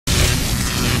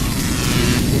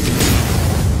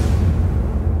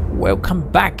Welcome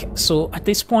back. So at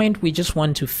this point we just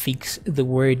want to fix the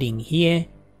wording here.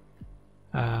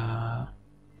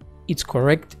 It's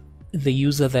correct, the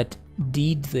user that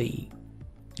did the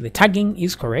tagging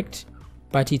is correct,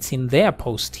 but it's in their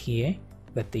post here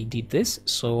that they did this.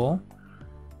 So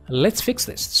let's fix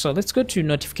this. So let's go to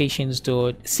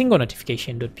single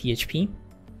notification.php.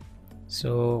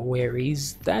 So where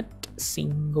is that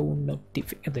single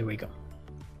notification? There we go.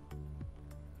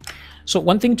 So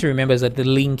one thing to remember is that the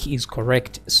link is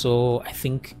correct. So I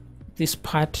think this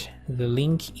part, the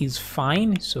link is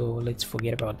fine. So let's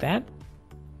forget about that.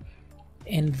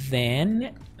 And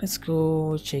then let's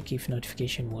go check if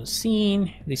notification was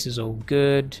seen. This is all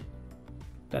good.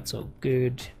 That's all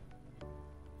good.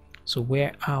 So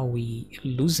where are we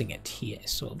losing it here?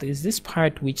 So there's this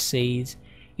part which says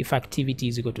if activity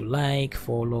is equal to like,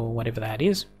 follow, whatever that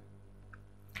is.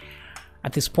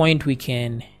 At this point we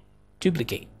can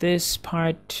duplicate this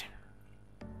part.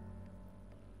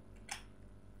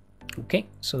 Okay,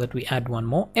 so that we add one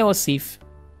more. Else if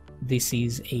this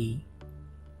is a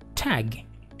tag,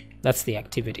 that's the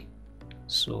activity.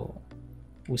 So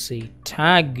we'll say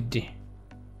tagged.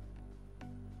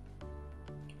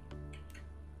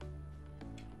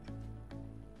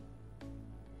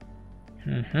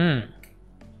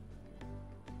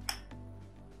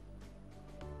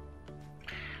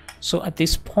 So at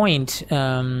this point,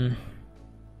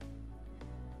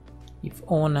 if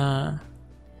owner,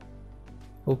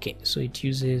 okay, so it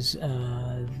uses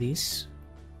this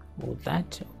or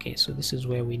that. Okay, so this is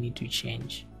where we need to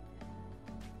change.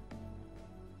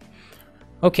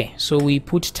 Okay, so we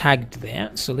put tagged there.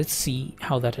 So let's see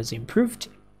how that has improved.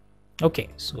 Okay,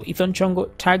 so Ethan Chongo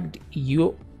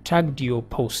tagged your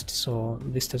post. So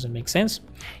this doesn't make sense.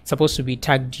 It's supposed to be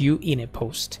tagged you in a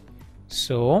post.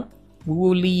 So we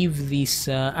will leave this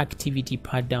activity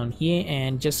part down here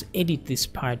and just edit this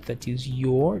part that is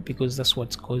your, because that's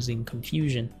what's causing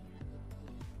confusion.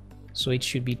 So it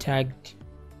should be tagged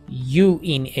you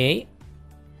in a,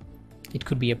 it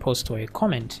could be a post or a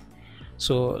comment.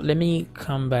 So let me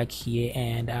come back here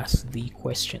and ask the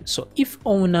question. So if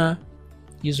owner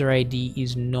user ID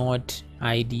is not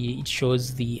ID, it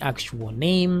shows the actual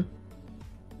name,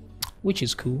 which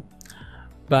is cool,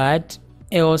 but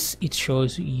else it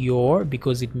shows your,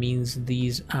 because it means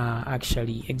these are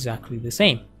actually exactly the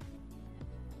same.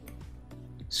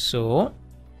 So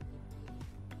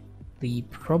the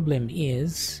problem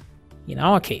is, in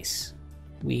our case,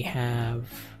 we have,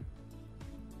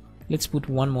 let's put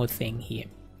one more thing here.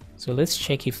 So let's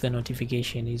check if the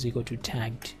notification is equal to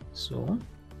tagged. So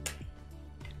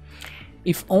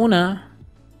if owner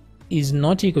is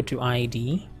not equal to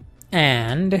ID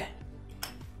and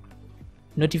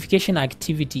notification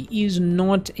activity is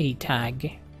not a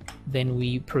tag, then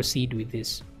we proceed with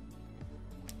this.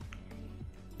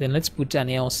 Then let's put an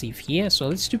else if here. So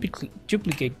let's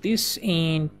duplicate this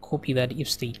and copy that if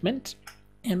statement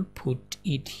and put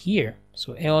it here.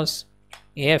 So else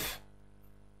if.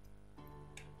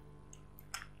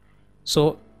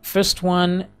 So first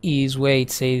one is where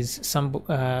it says some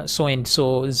so and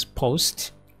so's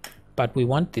post, but we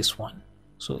want this one.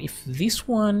 So if this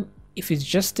one, if it's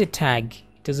just a tag,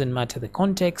 it doesn't matter the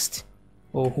context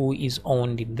or who is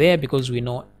owned in there, because we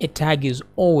know a tag is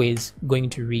always going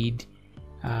to read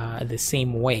the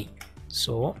same way.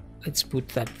 So let's put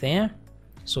that there.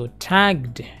 So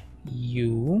tagged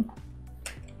you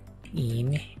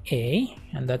in a,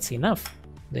 and that's enough.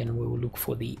 Then we will look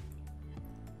for the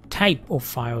type of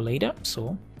file later.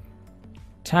 So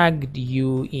tagged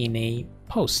you in a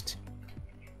post.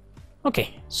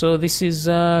 Okay, so this is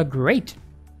great.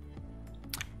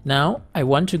 Now I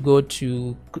want to go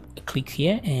to click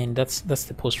here, and that's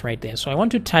the post right there. So I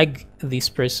want to tag this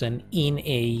person in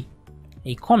a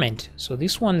comment. So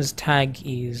this one's tag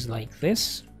is like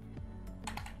this.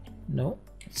 No,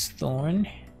 it's Thorn.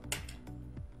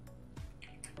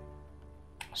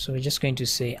 So we're just going to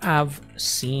say I've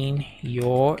seen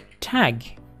your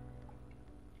tag,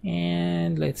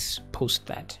 and let's post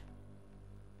that.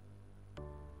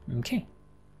 Okay,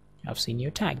 I've seen your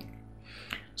tag.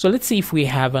 So let's see if we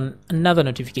have another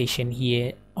notification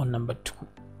here on number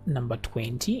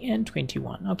 20 and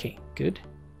 21. Okay, good.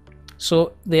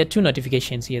 So there are two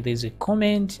notifications here. There's a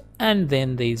comment and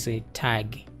then there's a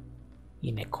tag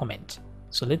in a comment.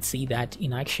 So let's see that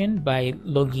in action by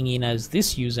logging in as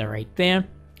this user right there.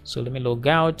 So let me log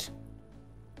out,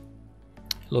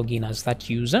 log in as that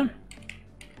user,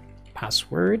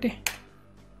 password.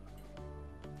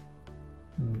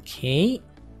 Okay,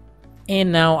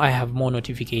 and now I have more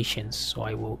notifications. So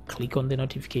I will click on the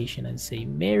notification and say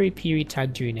Mary Peary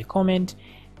tagged you in a comment,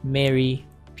 Mary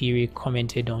period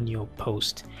commented on your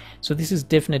post. So this is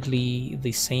definitely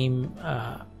the same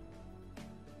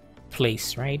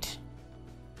place, right?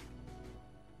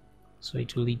 So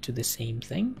it will lead to the same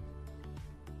thing.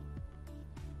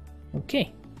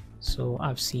 Okay, so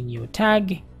I've seen your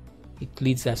tag. It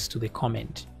leads us to the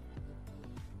comment.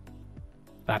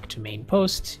 Back to main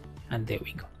post, and there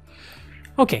we go.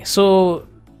 Okay, so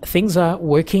things are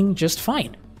working just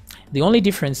fine. The only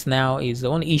difference now is, the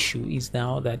only issue is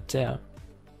now that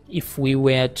if we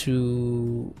were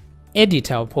to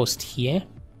edit our post here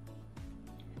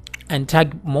and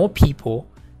tag more people,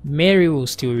 Mary will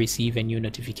still receive a new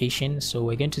notification. So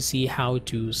we're going to see how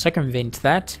to circumvent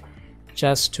that,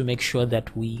 just to make sure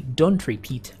that we don't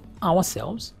repeat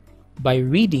ourselves by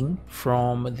reading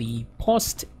from the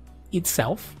post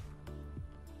itself.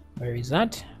 Where is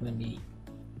that? Let me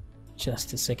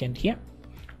just a second here.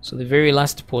 So the very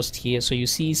last post here, so you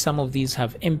see some of these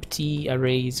have empty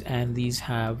arrays and these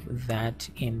have that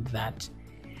and that.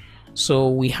 So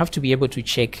we have to be able to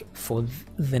check for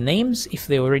the names. If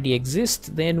they already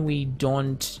exist, then we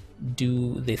don't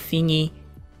do the thingy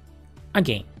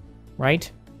again,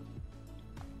 right?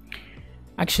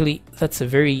 Actually, that's a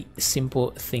very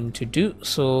simple thing to do.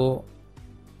 So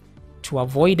to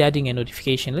avoid adding a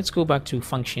notification, let's go back to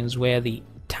functions where the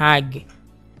tag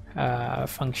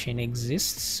function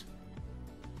exists.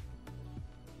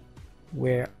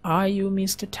 Where are you,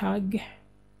 Mr. Tag?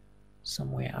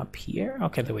 Somewhere up here.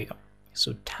 Okay, there we go.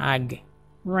 So tag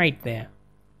right there.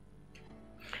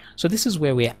 So this is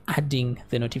where we're adding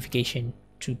the notification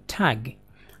to tag.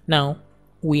 Now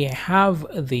we have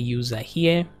the user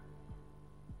here,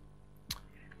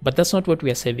 but that's not what we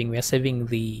are saving. We are saving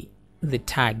the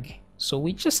tag. So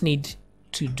we just need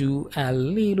to do a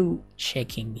little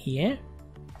checking here,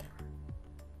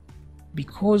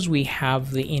 because we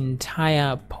have the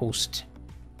entire post.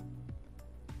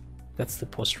 That's the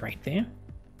post right there.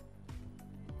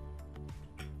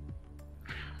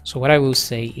 So what I will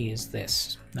say is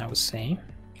this. I will say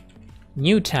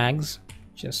new tags,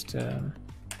 just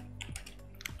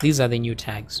these are the new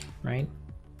tags, right?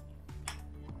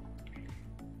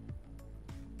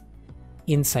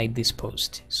 Inside this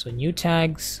post. So new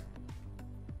tags,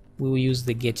 we will use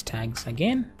the get tags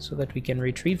again so that we can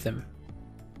retrieve them.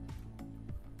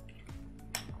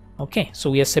 Okay, so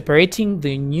we are separating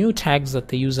the new tags that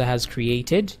the user has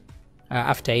created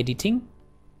after editing,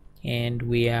 and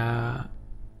we are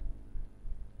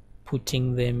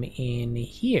putting them in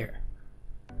here.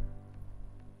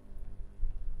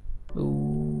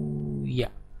 Ooh, yeah.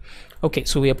 Okay,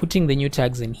 so we are putting the new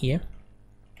tags in here.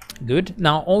 Good.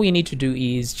 Now all we need to do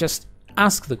is just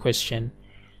ask the question,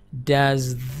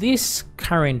 does this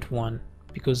current one,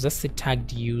 because that's the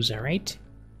tagged user, right?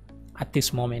 At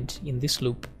this moment in this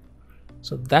loop.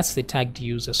 So that's the tagged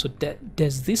user. So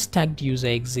does this tagged user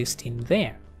exist in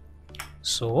there?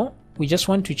 So we just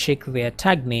want to check their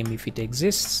tag name. If it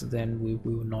exists, then we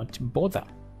will not bother.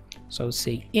 So I'll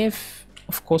say if,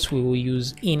 of course, we will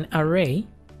use in array.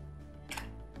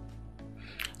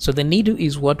 So the needle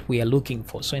is what we are looking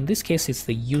for. So in this case, it's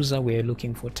the user we're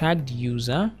looking for, tagged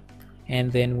user,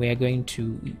 and then we are going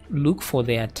to look for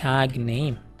their tag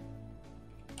name.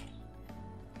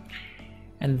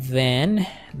 And then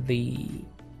the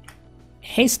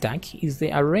haystack is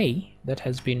the array that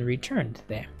has been returned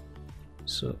there.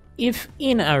 So if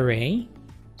in array,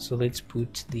 so let's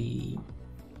put the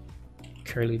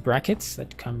curly brackets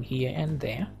that come here and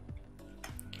there.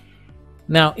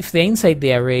 Now, if they're inside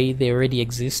the array, they already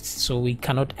exist, so we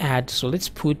cannot add. So let's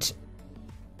put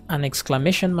an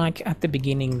exclamation mark at the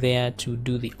beginning there to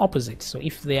do the opposite. So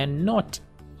if they are not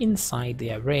inside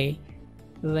the array,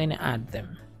 then add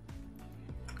them.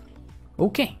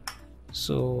 Okay,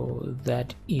 so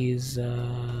that is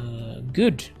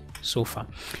good so far.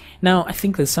 Now I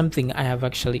think there's something I have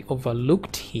actually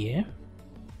overlooked here,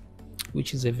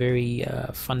 which is a very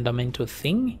fundamental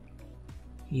thing,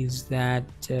 is that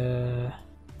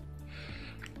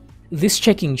this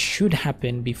checking should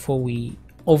happen before we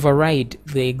override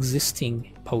the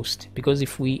existing post, because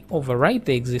if we override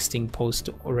the existing post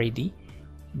already,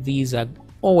 these are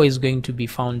always going to be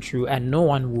found true and no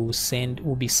one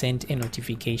will be sent a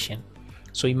notification.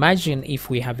 So imagine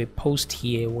if we have a post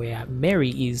here where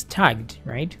Mary is tagged,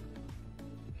 right?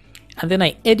 And then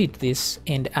I edit this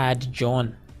and add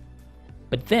John,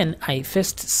 but then I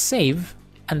first save,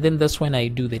 and then that's when I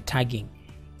do the tagging.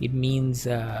 It means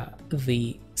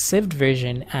the saved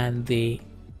version and the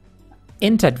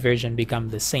entered version become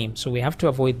the same. So we have to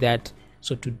avoid that.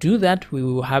 So to do that, we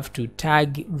will have to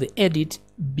tag the edit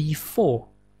before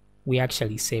we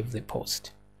actually save the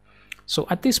post. So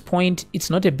at this point,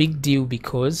 it's not a big deal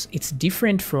because it's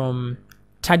different from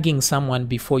tagging someone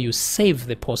before you save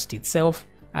the post itself,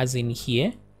 as in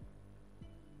here.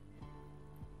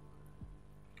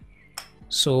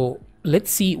 So let's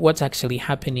see what's actually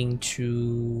happening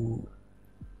to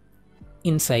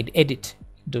inside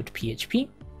edit.php.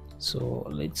 So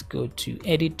let's go to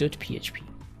edit.php.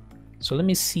 So let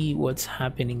me see what's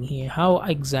happening here. How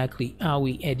exactly are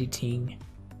we editing?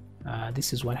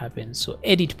 This is what happens. So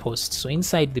edit post. So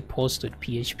inside the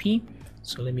post.php.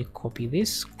 So let me copy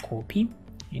this, copy,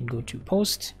 and go to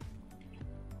post.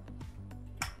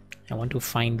 I want to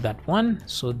find that one.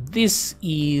 So this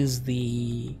is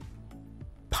the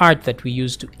part that we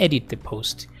use to edit the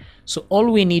post. So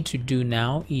all we need to do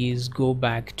now is go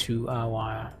back to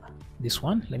our this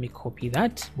one. Let me copy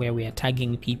that where we are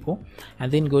tagging people,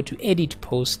 and then go to edit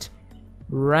post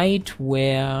right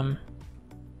where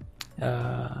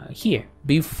here,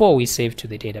 before we save to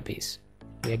the database.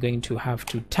 We are going to have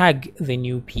to tag the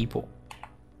new people.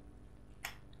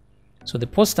 So the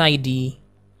post ID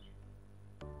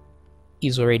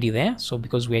is already there. So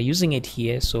because we are using it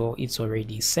here, so it's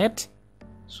already set.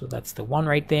 So that's the one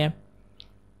right there.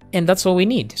 And that's all we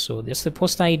need. So there's the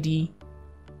post ID.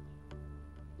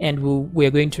 And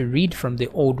we're going to read from the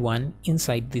old one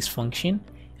inside this function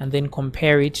and then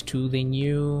compare it to the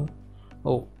new.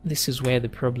 Oh, this is where the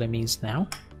problem is now.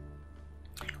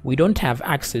 We don't have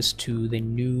access to the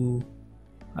new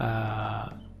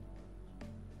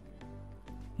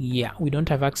we don't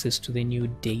have access to the new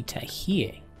data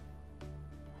here.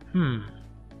 And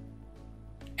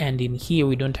in here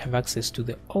we don't have access to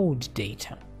the old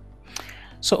data.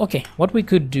 So okay, what we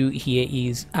could do here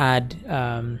is add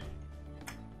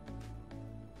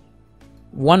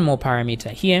one more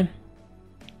parameter here.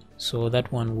 So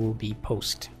that one will be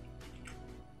post.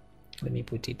 Let me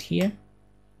put it here.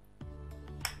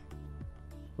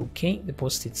 Okay, the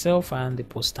post itself and the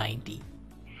post ID.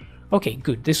 Okay,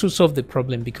 good. This will solve the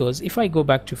problem, because if I go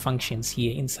back to functions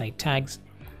here inside tags,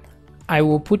 I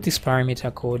will put this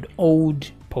parameter called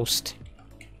old post.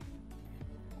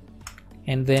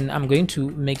 And then I'm going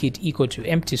to make it equal to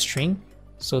empty string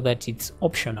so that it's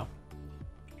optional.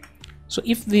 So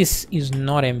if this is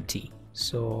not empty,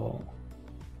 so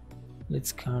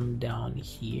let's come down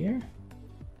here.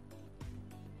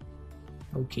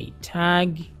 Okay,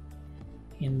 tag,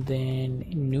 and then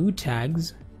new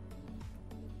tags.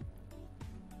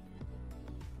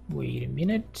 Wait a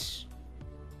minute.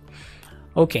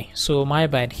 Okay, so my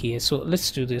bad here. So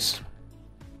let's do this.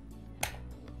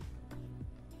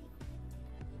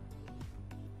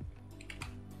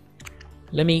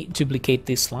 Let me duplicate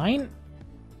this line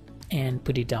and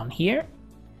put it down here,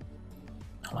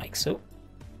 like so.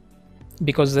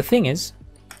 Because the thing is,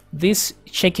 this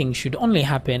checking should only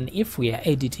happen if we are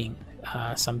editing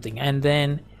something, and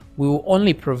then we will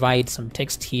only provide some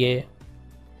text here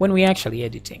when we're actually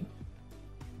editing.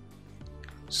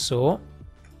 So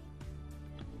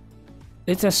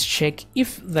let us check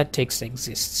if that text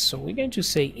exists. So we're going to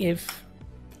say if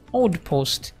old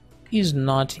post is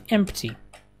not empty.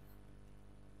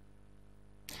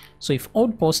 So if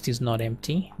old post is not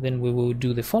empty, then we will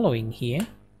do the following here.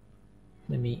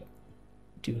 Let me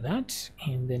do that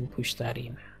and then push that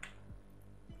in.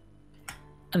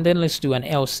 And then let's do an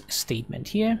else statement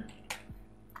here.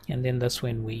 And then that's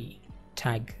when we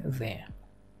tag there.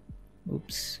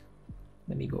 Oops.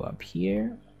 Let me go up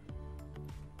here.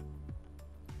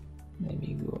 Let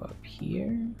me go up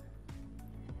here.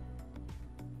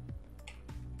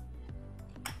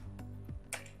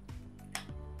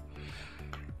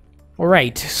 All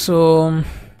right, so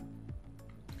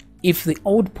if the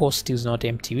old post is not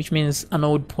empty, which means an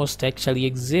old post actually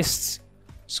exists.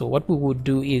 So what we would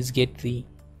do is get the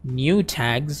new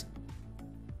tags,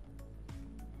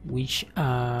 which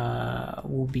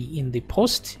will be in the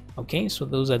post. Okay, so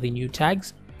those are the new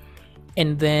tags.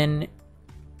 And then,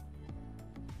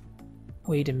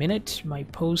 wait a minute, my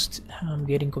post, I'm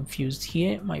getting confused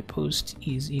here. My post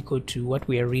is equal to what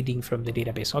we are reading from the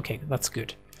database. Okay, that's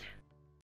good.